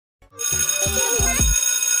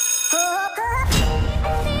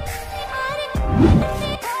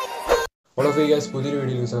All of you guys, പുതിയൊരു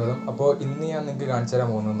വീഡിയോയിൽ സ്വാഗതം. അപ്പോൾ ഇന്ന് ഞാൻ നിങ്ങൾക്ക് കാണിച്ചു തരാൻ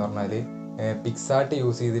പോകുന്നതെന്ന് പറഞ്ഞാൽ പിക്സാർട്ട്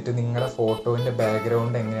യൂസ് ചെയ്തിട്ട് നിങ്ങളുടെ ഫോട്ടോൻ്റെ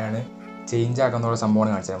ബാക്ക്ഗ്രൗണ്ട് എങ്ങനെയാണ് ചേഞ്ച് ആക്കാന്നുള്ള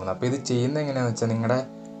സംഭവമാണ് കാണിച്ചു തരാൻ പോകുന്നത്. അപ്പോൾ ഇത് ചെയ്യുന്നത് എങ്ങനെയാണെന്ന് വെച്ചാൽ നിങ്ങളുടെ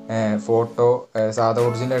ഫോട്ടോ സാധാ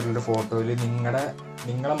ഒറിജിനൽ ആയിട്ടുള്ളൊരു ഫോട്ടോയിൽ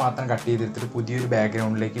നിങ്ങളെ മാത്രം കട്ട് ചെയ്തെടുത്തിട്ട് പുതിയൊരു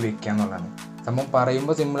ബാക്ക്ഗ്രൗണ്ടിലേക്ക് വെക്കുക എന്നുള്ളതാണ്. സംഭവം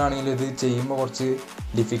പറയുമ്പോൾ സിമ്പിളാണെങ്കിലും ഇത് ചെയ്യുമ്പോൾ കുറച്ച്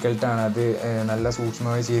ഡിഫിക്കൽട്ടാണ്. അത് നല്ല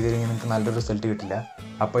സൂക്ഷ്മമായി ചെയ്തില്ലെങ്കിൽ നിങ്ങൾക്ക് നല്ലൊരു റിസൾട്ട് കിട്ടില്ല.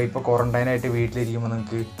 അപ്പോൾ ഇപ്പോൾ ക്വാറന്റൈനായിട്ട് വീട്ടിലിരിക്കുമ്പോൾ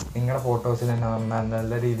നിങ്ങൾക്ക് നിങ്ങളുടെ ഫോട്ടോസിൽ തന്നെ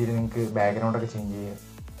നല്ല രീതിയിൽ നിങ്ങൾക്ക് ബാക്ക്ഗ്രൗണ്ടൊക്കെ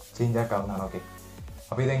ചേഞ്ച് ആക്കാവുന്നതാണ്. ഓക്കെ,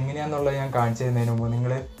 അപ്പോൾ ഇതെങ്ങനെയാണെന്നുള്ളത് ഞാൻ കാണിച്ചു തരുന്നതിന് മുമ്പ്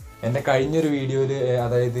നിങ്ങൾ എൻ്റെ കഴിഞ്ഞൊരു വീഡിയോയിൽ,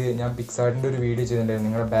 അതായത് ഞാൻ പിക്സാർട്ടിൻ്റെ ഒരു വീഡിയോ ചെയ്തിട്ടുണ്ടായിരുന്നു,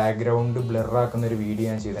 നിങ്ങളുടെ ബാക്ക്ഗ്രൗണ്ട് ബ്ലറാക്കുന്ന ഒരു വീഡിയോ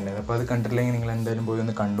ഞാൻ ചെയ്തിട്ടുണ്ടായിരുന്നു. അപ്പോൾ അത് കണ്ടിട്ടില്ലെങ്കിൽ നിങ്ങൾ എന്തായാലും പോയി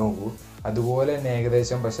ഒന്ന് കണ്ടു നോക്കൂ. അതുപോലെ തന്നെ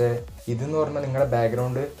ഏകദേശം, പക്ഷേ ഇതെന്ന് പറഞ്ഞാൽ നിങ്ങളുടെ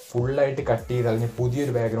ബാക്ക്ഗ്രൗണ്ട് ഫുള്ളായിട്ട് കട്ട് ചെയ്ത് അല്ലെങ്കിൽ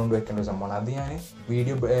പുതിയൊരു ബാക്ക്ഗ്രൗണ്ട് വെക്കേണ്ട ഒരു സംഭവമാണ്. അത് ഞാൻ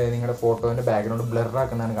വീഡിയോ നിങ്ങളുടെ ഫോട്ടോൻ്റെ ബാക്ക്ഗ്രൗണ്ട്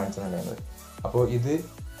ബ്ലറാക്കുന്നതാണ് കാണിച്ചിട്ടുണ്ടായിരുന്നത്. അപ്പോൾ ഇത്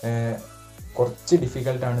കുറച്ച്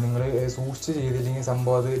ഡിഫിക്കൽട്ടാണ്. നിങ്ങൾ സൂക്ഷിച്ച് ചെയ്തില്ലെങ്കിൽ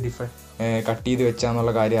സംഭവം അത് കട്ട് ചെയ്ത്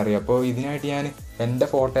വെച്ചാന്നുള്ള കാര്യം അറിയാം. അപ്പോൾ ഇതിനായിട്ട് ഞാൻ എൻ്റെ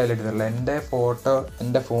ഫോട്ടോ അല്ല എടുത്തിട്ടുള്ളത്. എൻ്റെ ഫോട്ടോ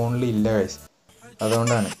എൻ്റെ ഫോണിൽ ഇല്ല ഗൈസ്.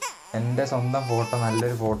 അതുകൊണ്ടാണ് എൻ്റെ സ്വന്തം ഫോട്ടോ,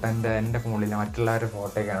 നല്ലൊരു ഫോട്ടോ എൻ്റെ ഫോണിലില്ല, മറ്റുള്ളവരുടെ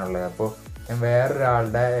ഫോട്ടോയൊക്കെയാണ് ഉള്ളത്. അപ്പോൾ ഞാൻ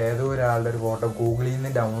ഏതോ ഒരാളുടെ ഒരു ഫോട്ടോ ഗൂഗിളിൽ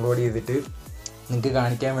നിന്ന് ഡൗൺലോഡ് ചെയ്തിട്ട് നിങ്ങൾക്ക്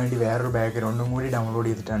കാണിക്കാൻ വേണ്ടി വേറൊരു ബാക്ക്ഗ്രൗണ്ടും കൂടി ഡൗൺലോഡ്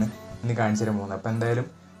ചെയ്തിട്ടാണ് ഇന്ന് കാണിച്ചു തരാൻ പോകുന്നത്. അപ്പോൾ എന്തായാലും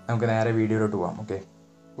നമുക്ക് നേരെ വീഡിയോയിലോട്ട് പോകാം. ഓക്കെ,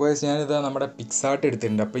 അപ്പോൾ ഞാനിതാ നമ്മുടെ പിക്സാർട്ട്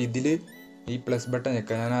എടുത്തിട്ടുണ്ട്. അപ്പോൾ ഇതിൽ ഈ പ്ലസ് ബട്ടൺ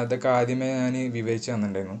ഞെക്കുക. ഞാൻ അതൊക്കെ ആദ്യമേ ഞാൻ വിവരിച്ച്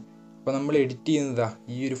തന്നിട്ടുണ്ടായിരുന്നു. അപ്പോൾ നമ്മൾ എഡിറ്റ് ചെയ്യുന്നതാ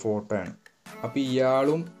ഈ ഒരു ഫോട്ടോ ആണ്. അപ്പോൾ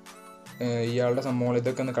ഇയാളുടെ സംഭവങ്ങൾ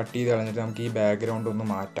ഇതൊക്കെ ഒന്ന് കട്ട് ചെയ്ത് കളഞ്ഞിട്ട് നമുക്ക് ഈ ബാക്ക്ഗ്രൗണ്ട് ഒന്ന്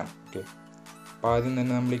മാറ്റാം. ഓക്കെ, അപ്പോൾ ആദ്യം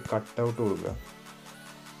തന്നെ നമ്മൾ ഈ കട്ടൗട്ട് കൊടുക്കുക.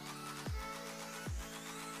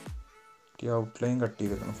 ഈ ഔട്ട്ലൈൻ കട്ട്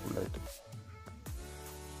ചെയ്തെടുക്കണം ഫുള്ളായിട്ട്.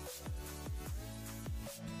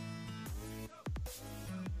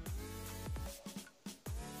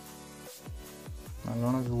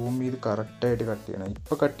 നല്ലോണം സൂം ചെയ്ത് കറക്റ്റായിട്ട് കട്ട് ചെയ്യണം.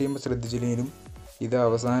 ഇപ്പോൾ കട്ട് ചെയ്യുമ്പോൾ ശ്രദ്ധിച്ചില്ലെങ്കിലും ഇത്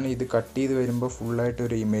അവസാനം ഇത് കട്ട് ചെയ്ത് വരുമ്പോൾ ഫുള്ളായിട്ട്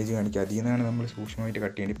ഒരു ഇമേജ് കാണിക്കുക. അതിൽ നിന്നാണ് നമ്മൾ സൂക്ഷ്മമായിട്ട്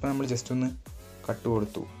കട്ട് ചെയ്യേണ്ടത്. ഇപ്പോൾ നമ്മൾ ജസ്റ്റ് ഒന്ന് കട്ട്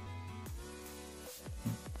കൊടുത്തു.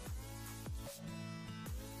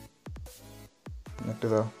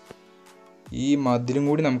 എന്നിട്ടിതാ ഈ മതിലും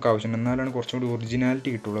കൂടി നമുക്ക് ആവശ്യമുണ്ട്, എന്നാലാണ് കുറച്ചും കൂടി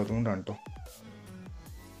ഒറിജിനാലിറ്റി കിട്ടുള്ളൂ. അതുകൊണ്ടാണ് കേട്ടോ.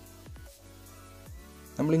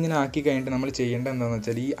 നമ്മളിങ്ങനെ ആക്കി കഴിഞ്ഞിട്ട് നമ്മൾ ചെയ്യേണ്ടത് എന്താണെന്ന്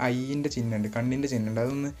വെച്ചാൽ ഈ ഐൻ്റെ ചിഹ്നമുണ്ട്, കണ്ണിൻ്റെ ചിഹ്നമുണ്ട്,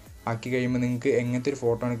 അതൊന്ന് ആക്കി കഴിയുമ്പോൾ നിങ്ങൾക്ക് എങ്ങനത്തെ ഒരു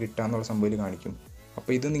ഫോട്ടോ ആണ് കിട്ടുക എന്നുള്ള സംഭവം കാണിക്കും.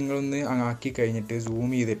 അപ്പോൾ ഇത് നിങ്ങളൊന്ന് ആക്കി കഴിഞ്ഞിട്ട്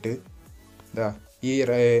സൂം ചെയ്തിട്ട് ഇതാ ഈ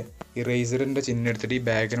ഇറേസറിൻ്റെ ചിഹ്നം എടുത്തിട്ട് ഈ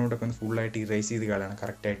ബാക്ക്ഗ്രൗണ്ടൊക്കെ ഒന്ന് ഫുള്ളായിട്ട് ഇറേസ് ചെയ്ത് കളയണം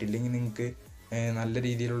കറക്റ്റായിട്ട്. ഇല്ലെങ്കിൽ നിങ്ങൾക്ക് നല്ല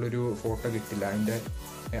രീതിയിലുള്ളൊരു ഫോട്ടോ കിട്ടില്ല. അതിൻ്റെ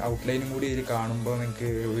ഔട്ട്ലൈനും കൂടി ഇതിൽ കാണുമ്പോൾ നിങ്ങൾക്ക്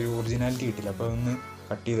ഒരു ഒറിജിനാലിറ്റി കിട്ടില്ല. അപ്പോൾ അതൊന്ന്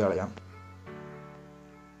കട്ട് ചെയ്ത് കളയാം.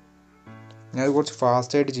 ഞാനത് കുറച്ച്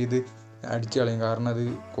ഫാസ്റ്റായിട്ട് ചെയ്ത് അടിച്ച് കളയും, കാരണം അത്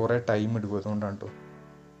കുറേ ടൈം എടുക്കും. അതുകൊണ്ടാണ് കേട്ടോ.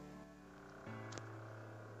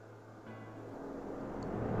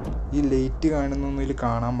 ഈ ലൈറ്റ് കാണുന്നൊന്നും ഇതിൽ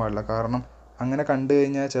കാണാൻ പാടില്ല, കാരണം അങ്ങനെ കണ്ടു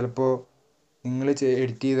കഴിഞ്ഞാൽ ചിലപ്പോൾ നിങ്ങൾ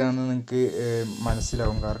എഡിറ്റ് ചെയ്താന്ന് നിങ്ങൾക്ക്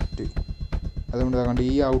മനസ്സിലാവും കറക്റ്റ്. അതുകൊണ്ട്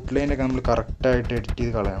ഈ ഔട്ട്ലൈനൊക്കെ നമ്മൾ കറക്റ്റായിട്ട് എഡിറ്റ്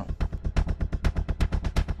ചെയ്ത് കളയണം.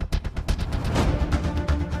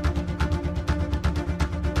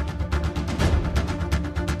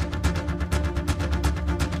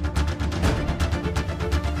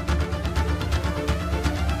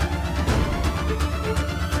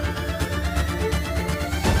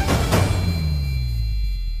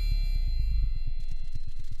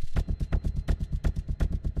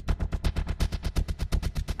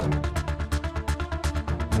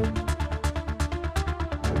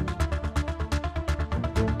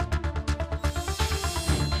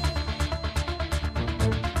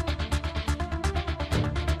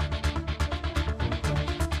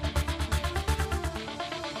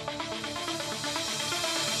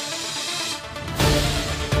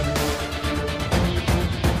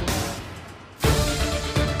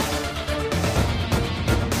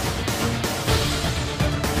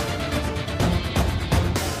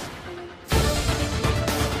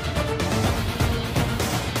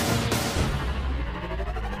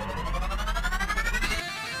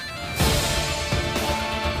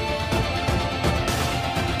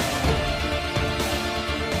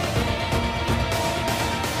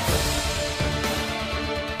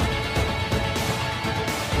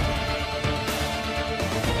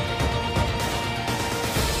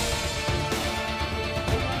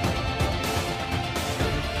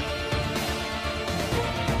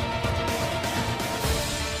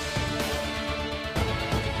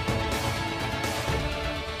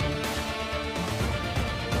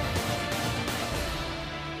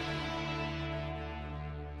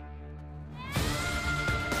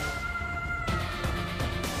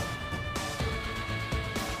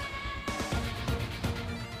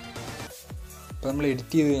 അപ്പോൾ നമ്മൾ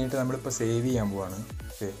എഡിറ്റ് ചെയ്ത് കഴിഞ്ഞിട്ട് നമ്മളിപ്പോൾ സേവ് ചെയ്യാൻ പോവാണ്.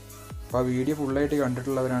 ഓക്കെ, അപ്പോൾ ആ വീഡിയോ ഫുള്ളായിട്ട്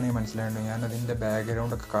കണ്ടിട്ടുള്ളവരാണെങ്കിൽ മനസ്സിലായിട്ടുണ്ട് ഞാനതിൻ്റെ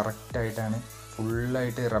ബാക്ക്ഗ്രൗണ്ടൊക്കെ കറക്റ്റായിട്ടാണ്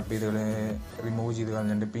ഫുള്ളായിട്ട് റബ്ബ് ചെയ്ത് റിമൂവ് ചെയ്ത്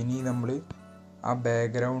കളഞ്ഞിട്ടുണ്ട്. പിന്നെ നമ്മൾ ആ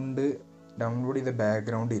ബാക്ക്ഗ്രൗണ്ട് ഡൗൺലോഡ് ചെയ്ത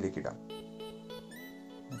ബാക്ക്ഗ്രൗണ്ട് ഇതിലേക്ക് ഇടാം.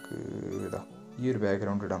 നമുക്ക് ഇതാ ഈ ഒരു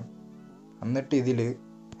ബാക്ക്ഗ്രൗണ്ട് ഇടാം. എന്നിട്ട് ഇതിൽ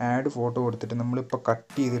ആഡ് ഫോട്ടോ കൊടുത്തിട്ട് നമ്മളിപ്പോൾ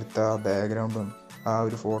കട്ട് ചെയ്തെടുത്ത ആ ബാക്ക്ഗ്രൗണ്ടും ആ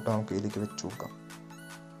ഒരു ഫോട്ടോ നമുക്ക് ഇതിലേക്ക് വെച്ച് കൊടുക്കാം.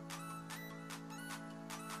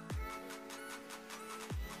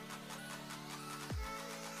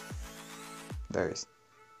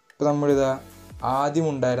 ഇപ്പോൾ നമ്മളിതാ ആദ്യം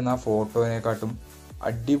ഉണ്ടായിരുന്ന ആ ഫോട്ടോനെക്കാട്ടും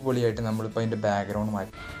അടിപൊളിയായിട്ട് നമ്മളിപ്പോൾ അതിൻ്റെ ബാക്ക്ഗ്രൗണ്ട്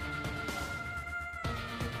മാറ്റി.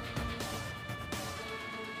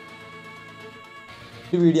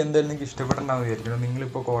 ഈ വീഡിയോ എന്തായാലും നിങ്ങൾക്ക് ഇഷ്ടപ്പെട്ടിട്ടുണ്ടാവും വിചാരിക്കണം.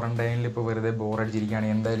 നിങ്ങളിപ്പോൾ ക്വാറന്റൈനിൽ ഇപ്പോൾ വെറുതെ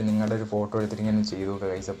ബോറടിച്ചിരിക്കുകയാണെങ്കിൽ എന്തായാലും നിങ്ങളുടെ ഒരു ഫോട്ടോ എടുത്തിട്ട് ഇങ്ങനെ ചെയ്തു നോക്കുക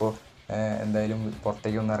ഗൈസ്. അപ്പോൾ എന്തായാലും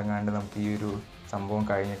പുറത്തേക്കൊന്നും ഇറങ്ങാണ്ട് നമുക്ക് ഈ ഒരു സംഭവം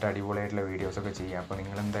കഴിഞ്ഞിട്ട് അടിപൊളിയായിട്ടുള്ള വീഡിയോസൊക്കെ ചെയ്യാം. അപ്പോൾ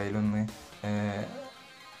നിങ്ങളെന്തായാലും ഒന്ന്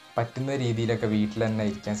പറ്റുന്ന രീതിയിലൊക്കെ വീട്ടിൽ തന്നെ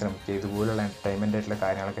ഇരിക്കാൻ ശ്രമിക്കുക. ഇതുപോലുള്ള എൻ്റർടൈൻമെൻ്റ് ആയിട്ടുള്ള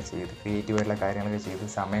കാര്യങ്ങളൊക്കെ ചെയ്ത് ക്രിയേറ്റീവായിട്ടുള്ള കാര്യങ്ങളൊക്കെ ചെയ്ത്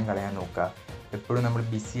സമയം കളയാൻ നോക്കുക. എപ്പോഴും നമ്മൾ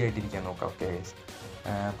ബിസി ആയിട്ടിരിക്കാൻ നോക്കുക. ഓക്കെ ഗൈസ്,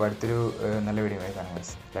 അപ്പോൾ അടുത്തൊരു നല്ല വീഡിയോ ആയി കാണാം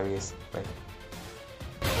guys. Love you guys, by.